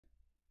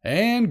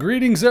And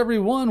greetings,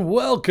 everyone.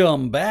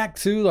 Welcome back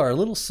to our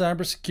little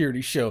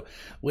cybersecurity show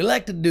we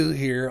like to do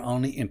here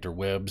on the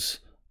interwebs,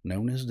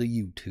 known as the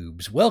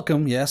YouTubes.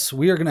 Welcome. Yes,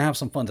 we are going to have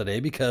some fun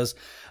today because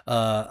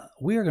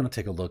we are going to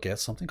take a look at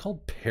something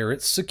called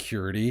Parrot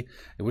Security,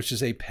 which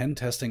is a pen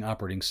testing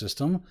operating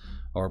system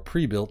or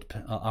pre-built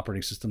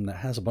operating system that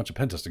has a bunch of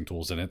pen testing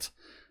tools in it,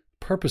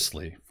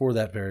 purposely for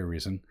that very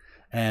reason.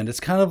 And it's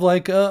kind of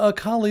like a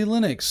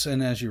kalilinux.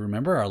 And as you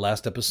remember, our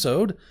last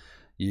episode,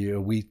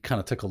 we kind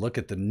of took a look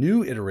at the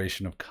new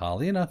iteration of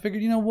Kali, and I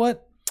figured, you know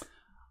what? I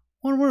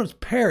wonder what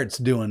Parrot's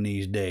doing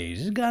these days.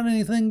 Has got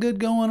anything good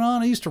going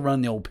on? I used to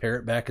run the old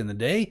Parrot back in the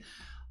day.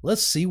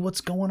 Let's see what's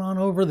going on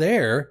over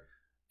there.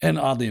 And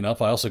oddly enough,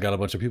 I also got a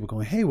bunch of people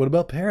going, hey, what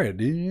about Parrot?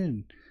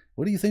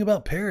 What do you think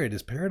about Parrot?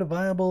 Is Parrot a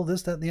viable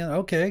this, that, and the other?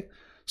 Okay.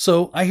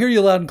 So I hear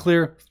you loud and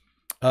clear.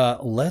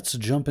 Let's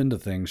jump into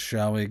things,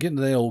 shall we? Get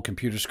into the old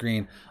computer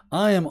screen.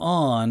 I am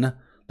on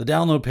the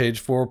download page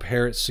for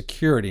Parrot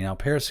Security. Now,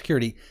 Parrot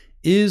Security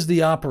is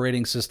the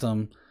operating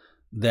system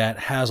that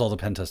has all the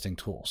pen testing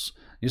tools.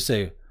 You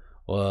say,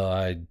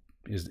 well,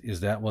 is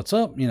that what's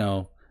up? You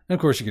know, and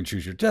of course you can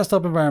choose your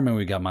desktop environment.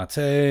 We've got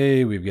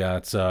Mate, we've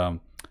got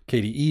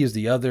KDE is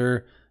the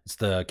other. It's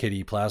the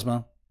KDE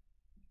Plasma.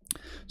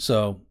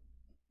 So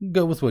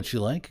go with what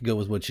you like, go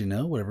with what you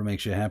know, whatever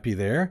makes you happy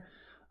there.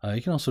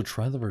 You can also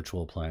try the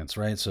virtual appliance,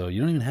 right? So you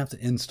don't even have to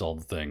install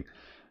the thing.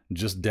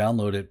 Just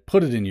download it,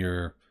 put it in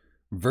your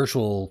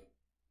virtualization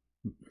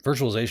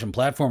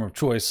platform of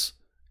choice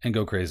and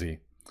go crazy.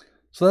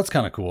 So that's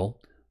kind of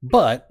cool.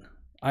 But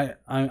I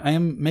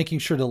am making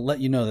sure to let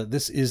you know that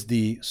this is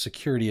the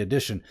security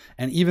edition,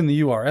 and even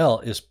the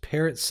URL is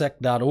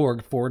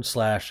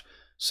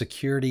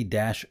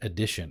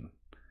parrotsec.org/security-edition,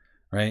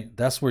 right?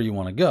 That's where you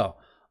want to go.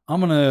 I'm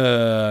going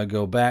to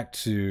go back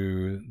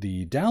to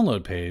the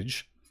download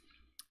page,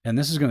 and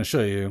this is going to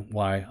show you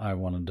why I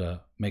wanted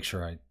to make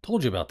sure I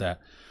told you about that,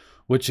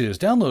 which is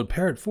download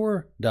Parrot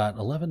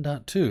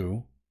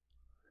 4.11.2,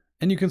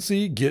 and you can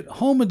see Get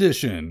Home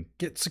Edition,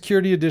 Get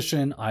Security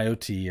Edition,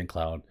 IoT, and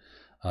Cloud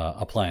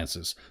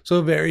appliances.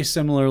 So very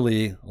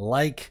similarly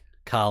like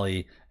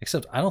Kali,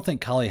 except I don't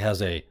think Kali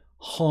has a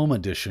Home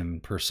Edition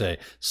per se.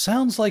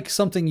 Sounds like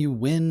something you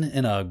win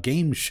in a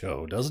game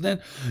show, doesn't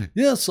it?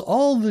 Yes,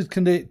 all the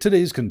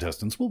today's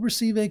contestants will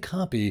receive a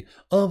copy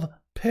of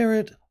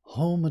Parrot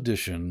Home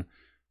Edition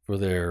for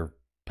their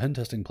pen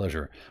testing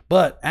pleasure.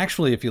 But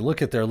actually, if you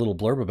look at their little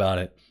blurb about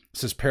it, it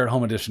says Parrot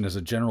Home Edition is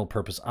a general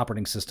purpose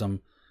operating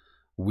system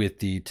with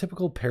the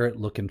typical Parrot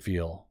look and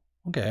feel.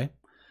 Okay.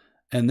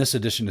 And this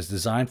edition is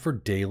designed for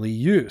daily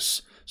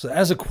use. So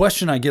as a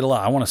question I get a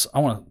lot, I want to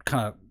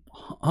kind of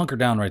hunker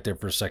down right there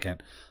for a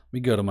second. Let me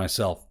go to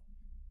myself.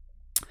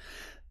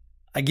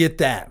 I get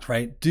that,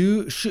 right?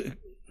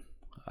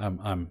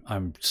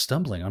 I'm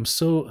stumbling. I'm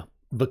so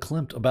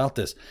verklempt about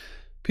this.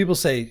 People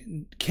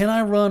say, can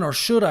I run or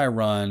should I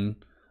run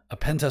a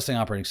pen testing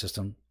operating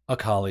system, a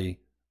Kali,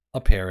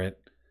 a Parrot,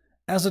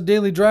 as a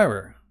daily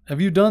driver?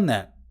 Have you done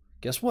that?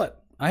 Guess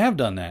what? I have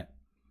done that.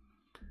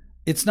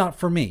 It's not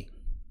for me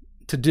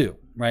to do,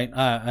 right?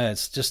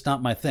 It's just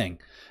not my thing.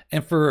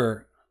 And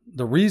for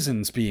the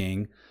reasons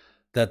being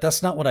that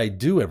that's not what I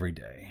do every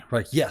day,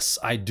 right? Yes,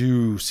 I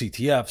do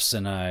CTFs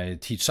and I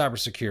teach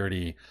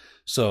cybersecurity.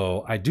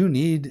 So I do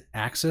need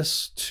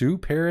access to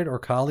Parrot or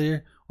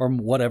Kali or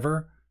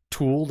whatever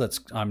tool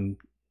I'm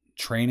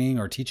training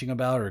or teaching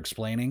about or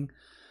explaining.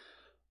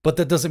 But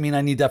that doesn't mean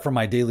I need that for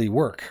my daily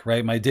work,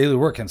 right? My daily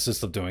work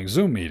consists of doing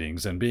Zoom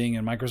meetings and being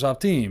in Microsoft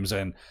Teams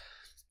and,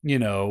 you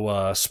know,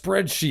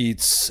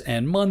 spreadsheets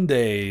and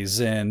Mondays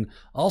and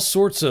all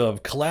sorts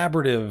of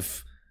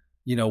collaborative,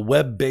 you know,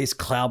 web-based,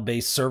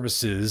 cloud-based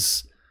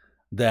services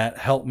that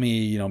help me,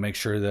 you know, make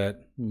sure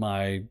that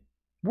my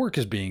work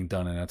is being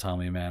done in a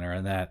timely manner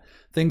and that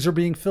things are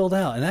being filled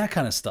out and that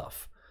kind of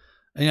stuff.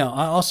 You know,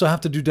 I also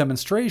have to do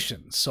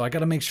demonstrations. So I got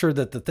to make sure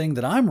that the thing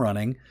that I'm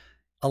running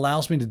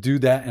allows me to do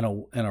that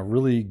in a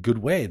really good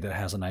way that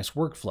has a nice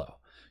workflow.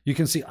 You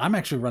can see I'm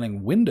actually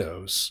running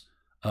Windows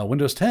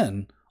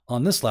 10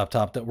 on this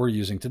laptop that we're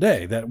using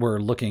today, that we're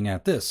looking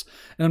at this.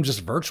 And I'm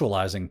just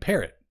virtualizing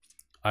Parrot.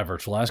 I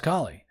virtualize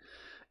Kali.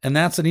 And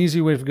that's an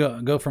easy way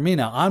to go for me.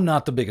 Now, I'm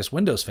not the biggest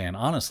Windows fan,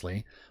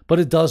 honestly, but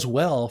it does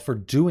well for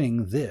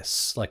doing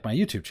this, like my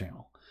YouTube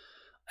channel.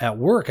 At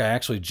work, I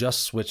actually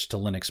just switched to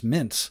Linux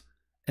Mint,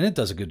 and it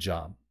does a good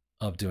job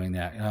of doing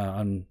that.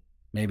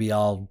 Maybe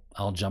I'll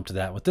jump to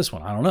that with this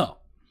one. I don't know.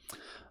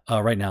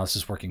 Right now, this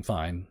is working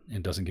fine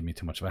and doesn't give me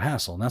too much of a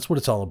hassle. And that's what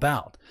it's all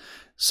about.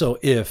 So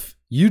if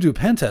you do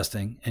pen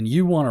testing and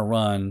you want to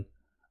run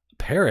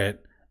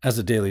Parrot as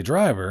a daily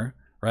driver,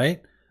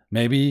 right?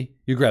 Maybe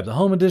you grab the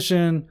Home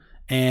Edition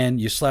and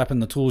you slap in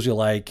the tools you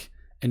like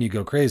and you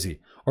go crazy.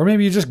 Or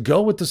maybe you just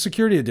go with the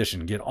Security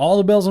Edition, get all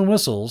the bells and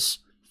whistles,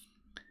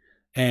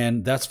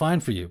 and that's fine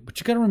for you. But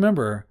you got to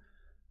remember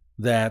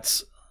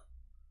that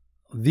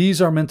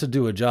these are meant to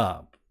do a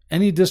job.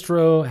 Any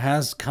distro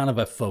has kind of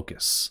a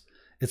focus.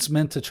 It's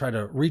meant to try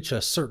to reach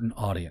a certain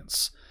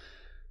audience.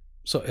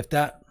 So if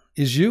that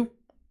is you,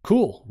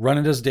 cool. Run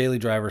it as a daily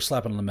driver,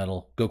 slap it on the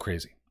metal, go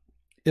crazy.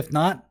 If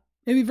not,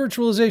 maybe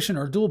virtualization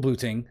or dual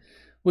booting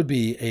would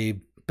be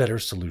a better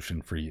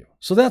solution for you.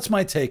 So that's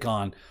my take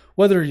on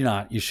whether or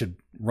not you should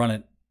run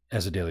it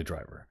as a daily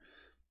driver.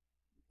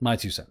 My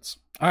 2 cents.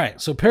 All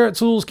right, so Parrot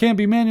tools can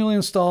be manually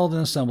installed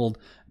and assembled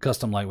in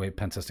custom lightweight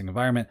pen testing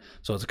environment.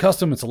 So it's a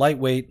custom, it's a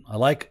lightweight. I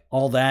like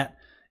all that.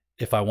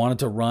 If I wanted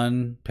to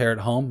run Parrot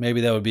home,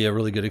 maybe that would be a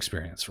really good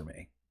experience for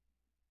me.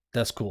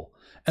 That's cool.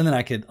 And then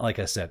I could, like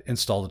I said,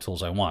 install the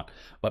tools I want.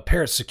 But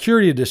Parrot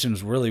Security Edition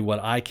is really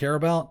what I care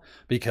about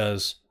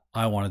because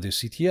I want to do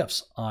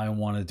CTFs. I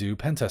want to do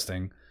pen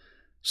testing.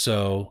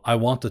 So I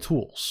want the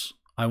tools.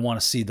 I want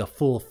to see the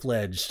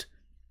full-fledged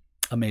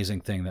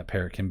amazing thing that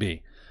Parrot can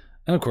be.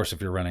 And of course,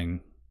 if you're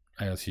running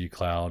IoT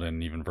cloud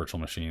and even virtual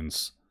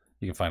machines,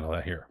 you can find all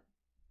that here.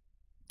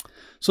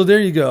 So there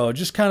you go.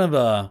 Just kind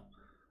of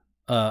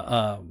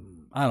I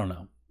don't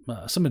know,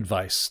 some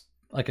advice.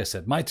 Like I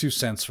said, my 2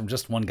 cents from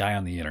just one guy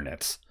on the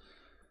internet,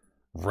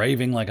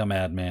 raving like a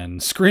madman,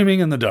 screaming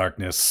in the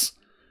darkness.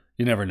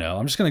 You never know.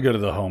 I'm just going to go to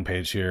the home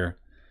page here.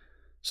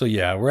 So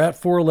yeah, we're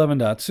at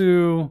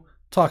 4.11.2,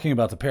 talking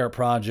about the Parrot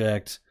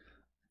project.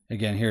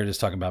 Again, here it is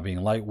talking about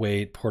being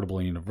lightweight, portable,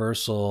 and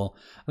universal.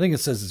 I think it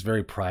says it's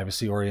very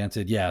privacy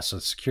oriented. Yeah, so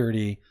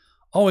security,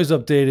 always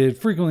updated,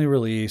 frequently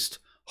released,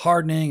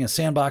 hardening and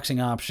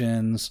sandboxing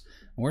options.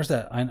 Where's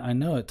that? I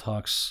know it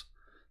talks,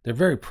 they're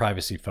very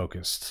privacy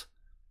focused.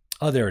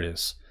 Oh, there it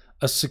is.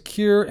 A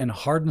secure and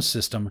hardened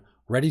system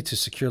ready to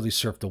securely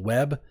surf the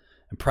web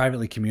and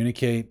privately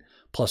communicate,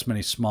 plus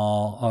many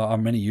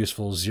many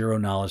useful zero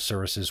knowledge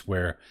services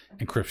where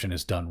encryption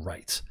is done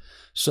right.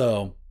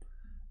 So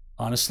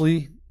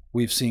honestly,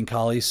 we've seen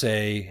Kali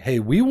say, hey,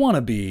 we want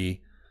to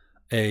be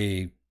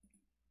an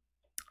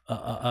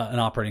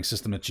operating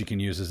system that you can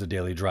use as a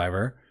daily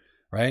driver,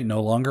 right?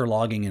 No longer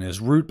logging in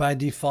as root by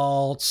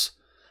default.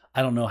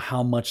 I don't know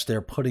how much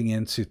they're putting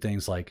into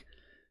things like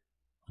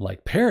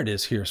Parrot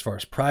is here as far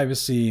as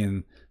privacy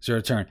and zero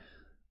return.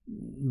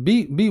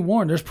 Be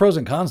warned, there's pros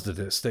and cons to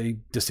this. They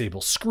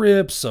disable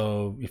scripts,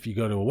 so if you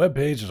go to a web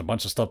page, there's a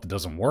bunch of stuff that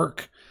doesn't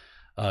work.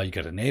 You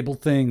got to enable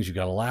things, you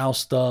got to allow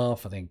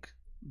stuff. I think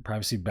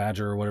Privacy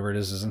Badger or whatever it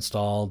is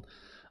installed.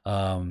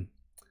 But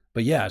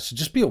yeah, so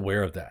just be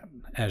aware of that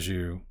as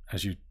you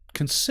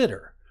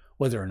consider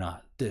whether or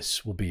not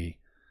this will be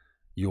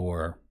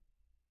your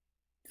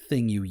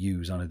thing you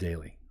use on a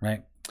daily,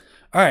 right?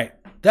 All right,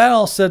 that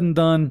all said and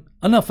done,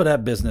 enough of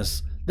that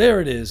business. There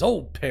it is,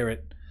 old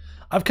Parrot.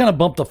 I've kind of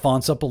bumped the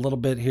fonts up a little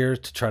bit here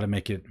to try to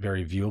make it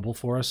very viewable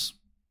for us.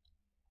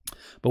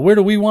 But where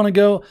do we want to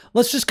go?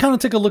 Let's just kind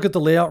of take a look at the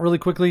layout really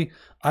quickly.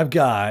 I've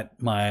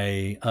got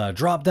my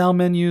drop-down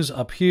menus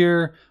up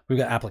here. We've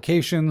got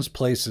applications,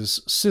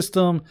 places,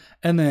 system,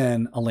 and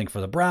then a link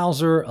for the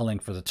browser, a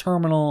link for the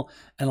terminal,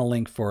 and a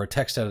link for a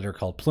text editor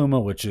called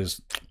Pluma, which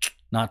is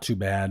not too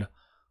bad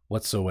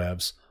whatsoever.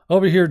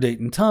 Over here, date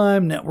and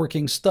time,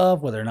 networking stuff,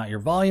 whether or not your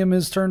volume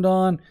is turned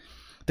on.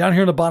 Down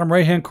here in the bottom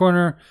right-hand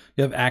corner,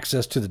 you have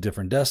access to the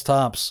different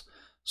desktops.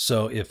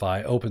 So if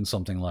I open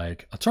something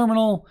like a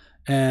terminal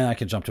and I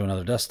can jump to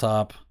another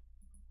desktop,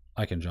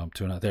 I can jump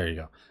to another, there you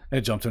go.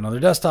 It jumped to another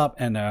desktop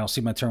and I'll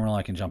see my terminal,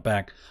 I can jump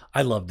back.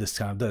 I love this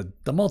kind of,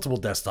 the multiple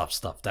desktop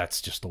stuff.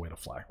 That's just the way to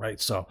fly,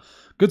 right? So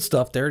good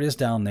stuff. There it is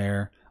down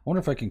there. I wonder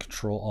if I can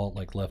control alt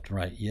like left and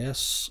right.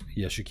 Yes,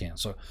 yes you can.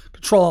 So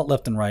control alt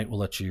left and right will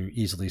let you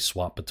easily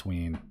swap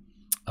between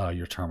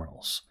your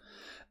terminals.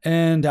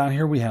 And down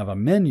here we have a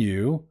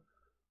menu,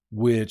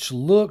 which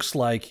looks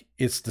like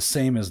it's the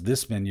same as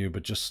this menu,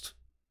 but just,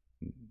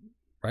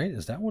 right?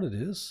 Is that what it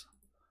is?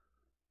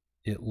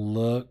 It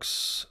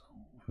looks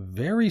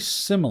very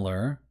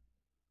similar,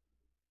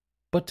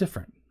 but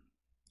different.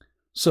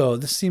 So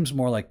this seems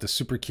more like the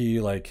super key,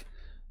 like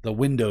the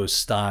Windows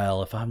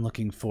style. If I'm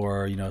looking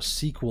for, you know,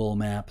 SQL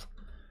map,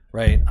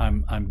 right?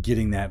 I'm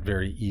getting that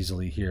very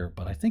easily here,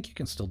 but I think you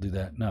can still do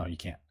that. No, you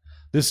can't.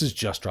 This is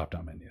just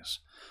drop-down menus.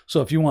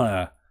 So if you want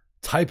to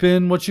type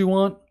in what you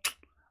want,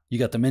 you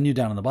got the menu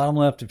down in the bottom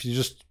left. If you're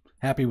just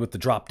happy with the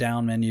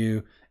drop-down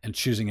menu and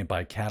choosing it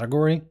by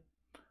category,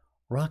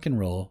 rock and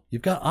roll.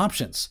 You've got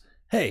options.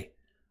 Hey,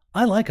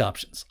 I like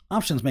options.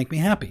 Options make me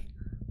happy.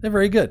 They're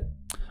very good.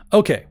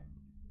 Okay,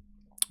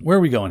 where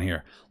are we going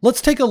here?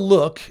 Let's take a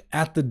look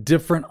at the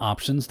different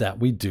options that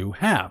we do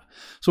have.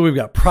 So we've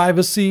got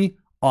privacy,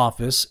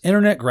 office,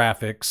 internet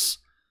graphics,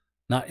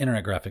 not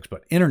internet graphics,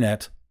 but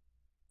internet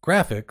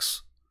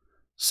graphics,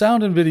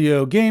 sound and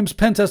video, games,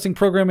 pen testing,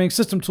 programming,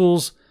 system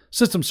tools,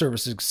 system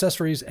services,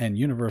 accessories, and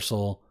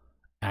universal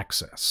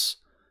access.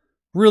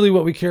 Really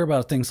what we care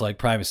about are things like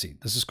privacy.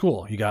 This is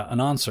cool. You got an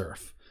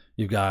on-surf.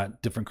 You've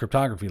got different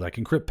cryptography like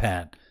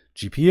EncryptPad,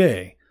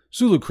 GPA,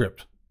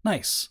 ZuluCrypt.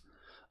 Nice.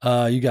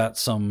 You got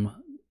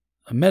some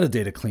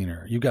metadata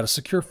cleaner. You've got a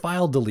secure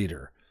file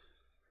deleter.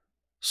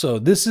 So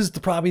this is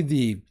probably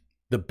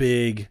the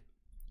big,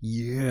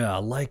 yeah, I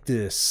like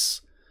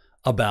this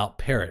about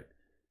Parrot.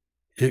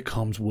 It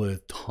comes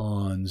with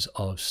tons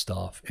of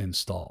stuff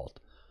installed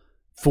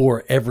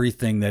for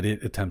everything that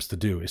it attempts to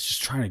do. It's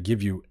just trying to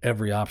give you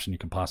every option you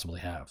can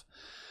possibly have.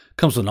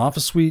 Comes with an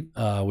office suite,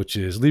 which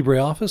is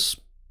LibreOffice.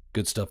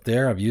 Good stuff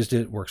there. I've used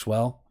it. Works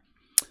well.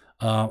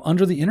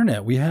 Under the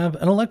internet, we have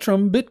an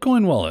Electrum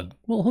Bitcoin wallet.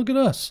 Well, look at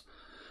us.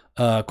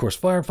 Of course,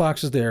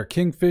 Firefox is there.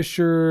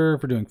 Kingfisher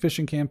for doing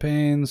phishing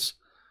campaigns.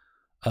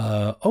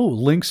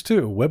 Links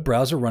too. Web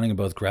browser running in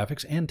both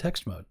graphics and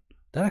text mode.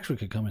 That actually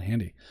could come in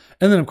handy.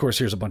 And then, of course,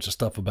 here's a bunch of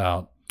stuff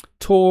about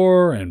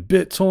Tor and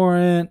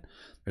BitTorrent.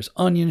 There's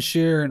Onion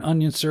Share and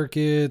Onion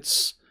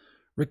Circuits,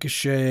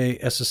 Ricochet,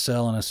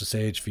 SSL and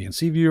SSH,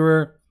 VNC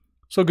Viewer.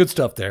 So good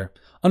stuff there.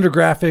 Under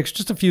graphics,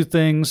 just a few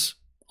things.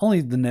 Only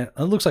it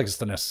looks like it's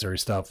the necessary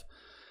stuff.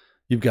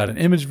 You've got an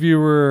image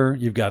viewer.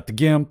 You've got the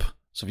GIMP.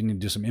 So if you need to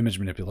do some image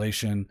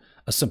manipulation,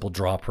 a simple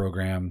draw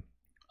program.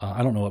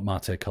 I don't know what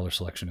Mate color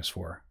selection is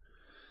for.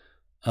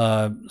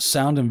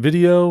 Sound and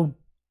video.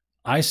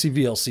 I see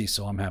VLC,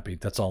 so I'm happy.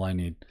 That's all I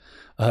need.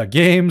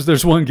 Games,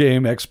 there's one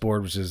game,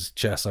 export, which is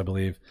chess, I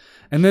believe.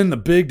 And then the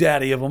big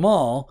daddy of them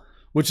all,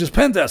 which is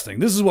pen testing.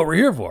 This is what we're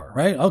here for,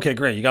 right? Okay,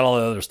 great. You got all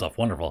the other stuff.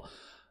 Wonderful.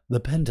 The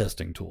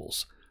Pentesting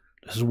Tools.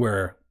 This is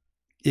where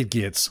it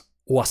gets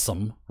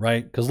awesome,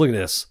 right? Because look at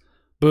this.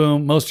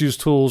 Boom. Most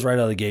used tools right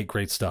out of the gate.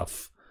 Great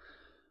stuff.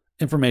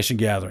 Information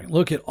gathering.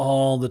 Look at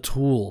all the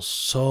tools.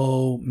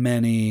 So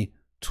many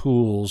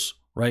tools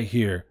right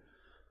here.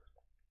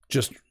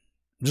 Just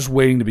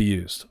waiting to be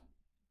used,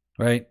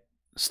 right?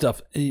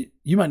 Stuff.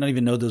 You might not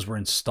even know those were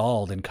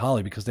installed in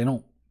Kali because they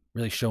don't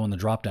really show in the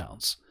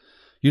drop-downs.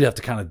 You'd have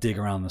to kind of dig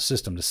around the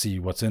system to see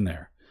what's in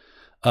there.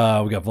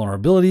 We got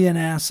vulnerability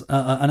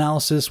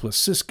analysis with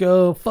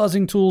Cisco,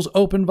 fuzzing tools,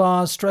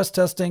 OpenVAS, stress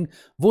testing,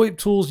 VoIP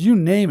tools, you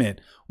name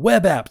it.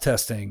 Web app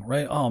testing,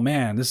 right? Oh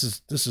man, this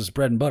is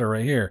bread and butter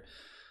right here.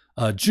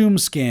 Joom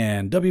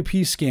scan,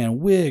 WP scan,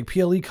 WIG,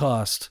 PLE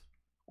cost,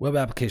 web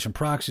application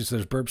proxies. So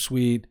there's Burp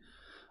Suite.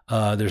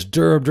 There's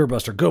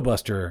Dirbuster,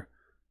 GoBuster.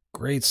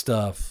 Great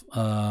stuff.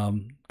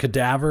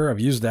 Cadaver, I've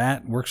used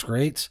that. Works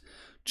great.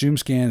 Joom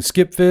scan,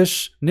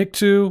 Skipfish,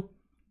 Nick2.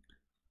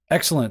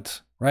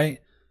 Excellent, right?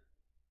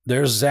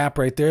 There's Zap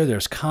right there.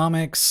 There's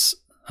comics.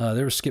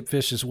 There's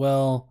Skipfish as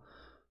well.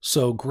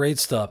 So great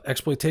stuff.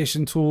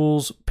 Exploitation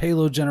tools,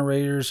 payload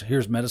generators.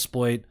 Here's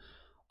Metasploit.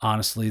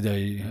 Honestly,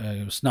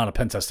 it's not a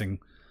pen testing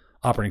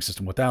operating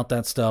system without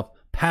that stuff.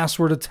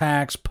 Password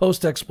attacks,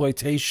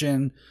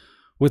 post-exploitation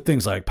with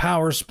things like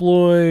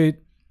PowerSploit.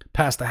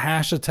 Pass the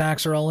hash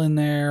attacks are all in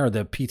there, or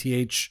the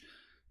PTH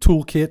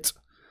toolkit.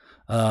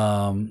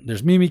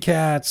 There's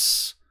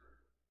Mimikatz.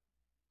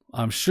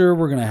 I'm sure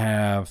we're going to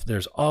have,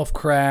 there's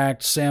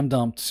Offcracked,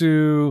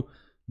 SamDump2,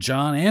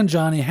 John and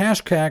Johnny,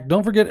 Hashcrack.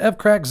 Don't forget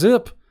fcrack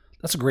zip.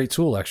 That's a great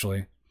tool,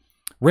 actually.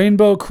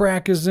 Rainbow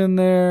Crack is in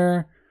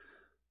there.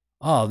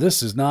 Oh,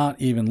 this is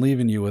not even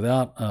leaving you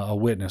without a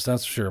witness,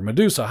 that's for sure.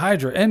 Medusa,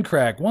 Hydra,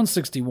 Encrack,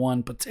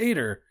 161,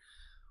 Potato.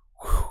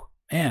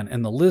 Man,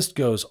 and the list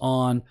goes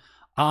on.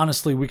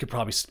 Honestly, we could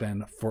probably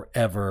spend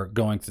forever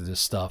going through this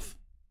stuff.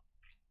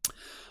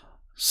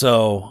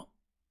 So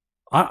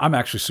I'm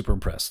actually super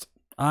impressed.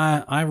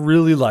 I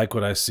really like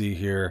what I see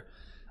here.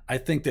 I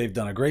think they've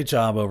done a great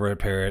job over at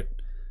Parrot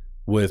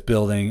with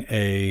building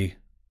a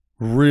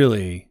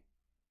really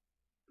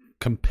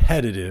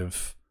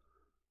competitive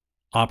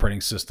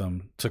operating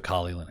system to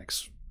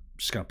kalilinux.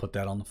 Just going to put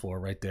that on the floor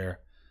right there.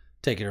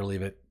 Take it or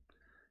leave it.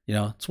 You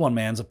know, it's one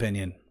man's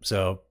opinion.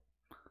 So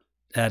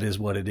that is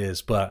what it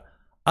is. But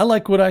I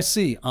like what I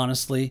see,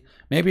 honestly.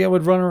 Maybe I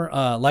would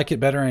like it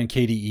better in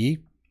KDE.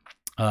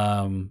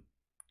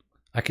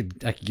 I could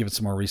give it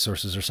some more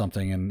resources or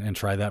something and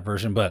try that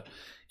version. But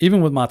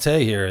even with Mate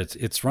here,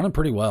 it's running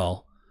pretty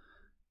well.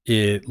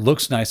 It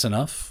looks nice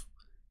enough.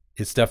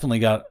 It's definitely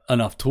got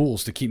enough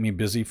tools to keep me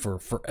busy for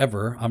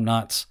forever. I'm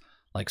not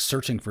like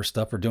searching for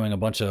stuff or doing a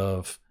bunch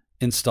of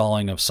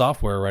installing of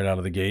software right out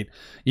of the gate.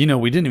 You know,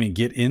 we didn't even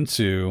get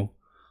into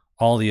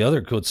all the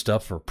other good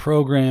stuff for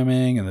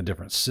programming and the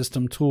different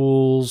system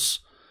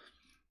tools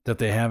that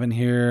they have in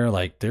here.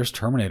 Like there's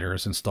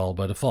terminators installed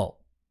by default.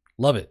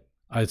 Love it.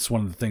 It's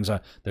one of the things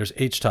there's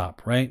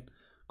HTOP, right?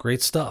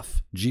 Great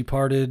stuff.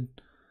 Gparted.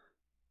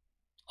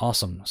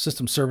 Awesome.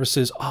 System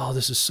services. Oh,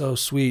 this is so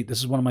sweet. This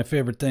is one of my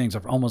favorite things.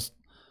 I've almost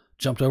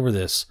jumped over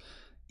this.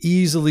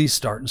 Easily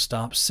start and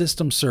stop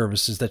system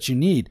services that you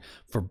need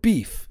for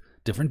beef.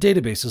 Different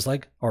databases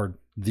or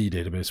the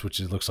database,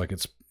 which it looks like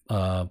it's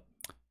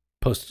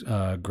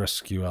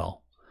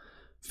PostgreSQL.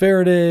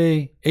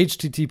 Faraday,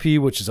 HTTP,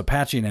 which is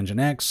Apache and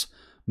Nginx.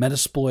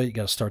 Metasploit, you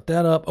got to start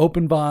that up.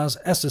 OpenVAS,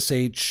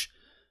 SSH.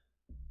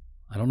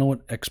 I don't know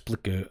what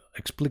Explico.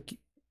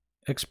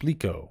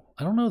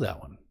 I don't know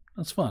that one.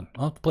 That's fun.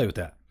 I'll have to play with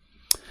that.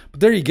 But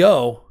there you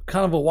go.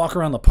 Kind of a walk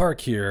around the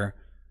park here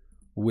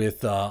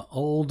with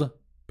old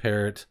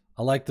Parrot.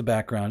 I like the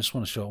background. I just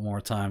want to show it one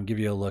more time. Give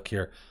you a look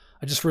here.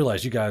 I just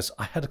realized, you guys,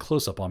 I had a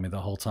close-up on me the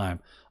whole time.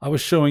 I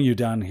was showing you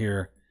down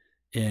here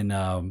in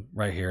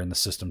right here in the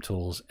system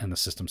tools and the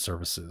system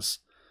services.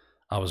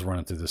 I was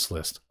running through this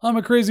list. I'm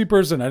a crazy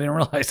person. I didn't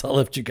realize I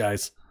left you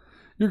guys.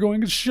 You're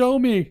going to show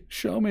me.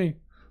 Show me.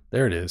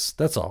 There it is.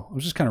 That's all. I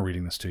was just kind of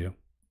reading this to you.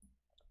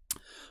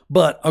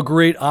 But a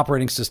great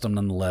operating system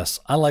nonetheless.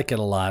 I like it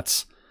a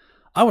lot.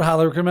 I would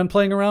highly recommend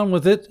playing around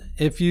with it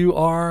if you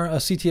are a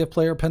CTF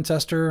player, pen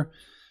tester,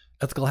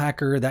 ethical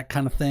hacker, that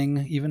kind of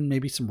thing, even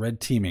maybe some red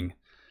teaming.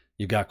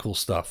 You got cool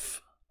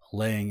stuff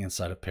laying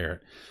inside of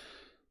Parrot.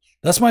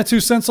 That's my 2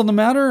 cents on the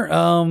matter.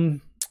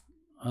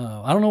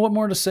 I don't know what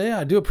more to say.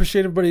 I do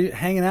appreciate everybody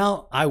hanging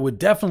out. I would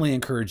definitely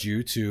encourage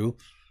you to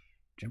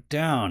jump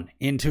down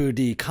into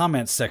the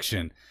comments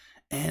section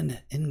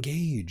and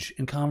engage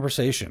in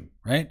conversation,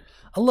 right?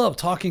 I love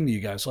talking to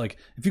you guys. Like,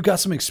 if you've got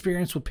some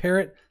experience with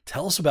Parrot,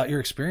 tell us about your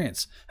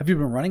experience. Have you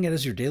been running it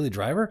as your daily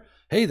driver?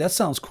 Hey, that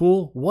sounds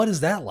cool. What is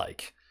that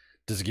like?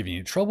 Does it give you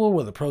any trouble?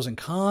 What are the pros and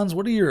cons?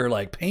 What are your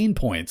like pain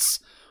points?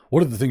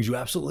 What are the things you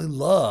absolutely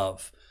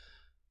love?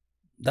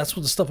 That's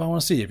what the stuff I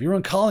want to see. If you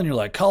run Kali and you're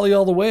like, Kali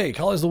all the way,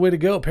 Kali's the way to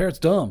go, Parrot's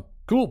dumb.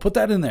 Cool, put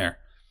that in there.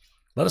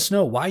 Let us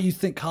know why you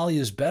think Kali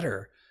is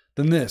better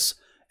than this.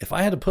 If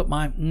I had to put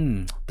my,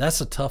 that's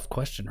a tough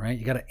question, right?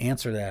 You got to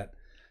answer that.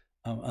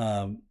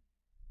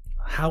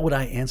 How would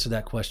I answer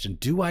that question?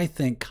 Do I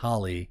think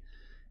Kali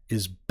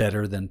is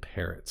better than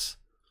Parrots?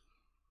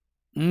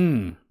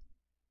 I'm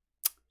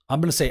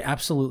going to say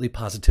absolutely,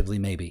 positively,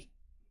 maybe.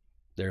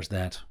 There's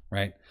that,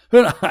 right?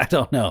 But I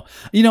don't know.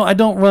 You know, I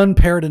don't run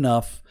Parrot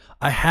enough.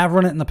 I have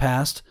run it in the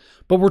past,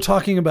 but we're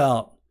talking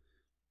about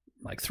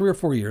like 3 or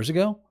 4 years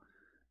ago.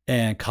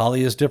 And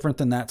Kali is different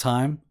than that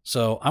time.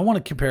 So I want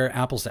to compare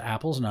apples to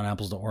apples, not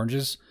apples to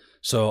oranges.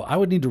 So I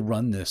would need to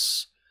run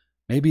this.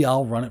 Maybe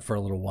I'll run it for a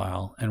little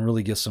while and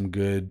really get some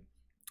good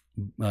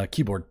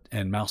keyboard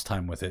and mouse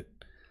time with it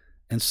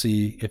and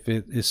see if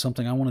it is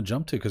something I want to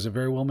jump to, because it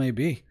very well may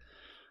be.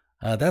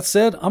 That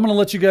said, I'm going to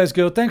let you guys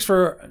go. Thanks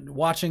for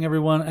watching,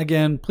 everyone.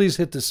 Again, please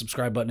hit the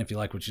subscribe button if you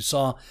like what you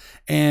saw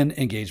and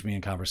engage me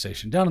in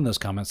conversation down in those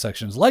comment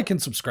sections. Like and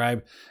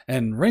subscribe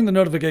and ring the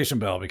notification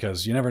bell,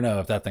 because you never know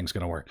if that thing's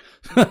going to work.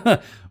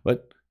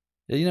 But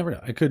yeah, you never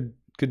know. I could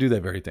do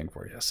that very thing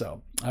for you.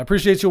 So I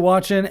appreciate you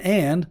watching,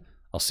 and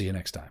I'll see you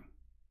next time.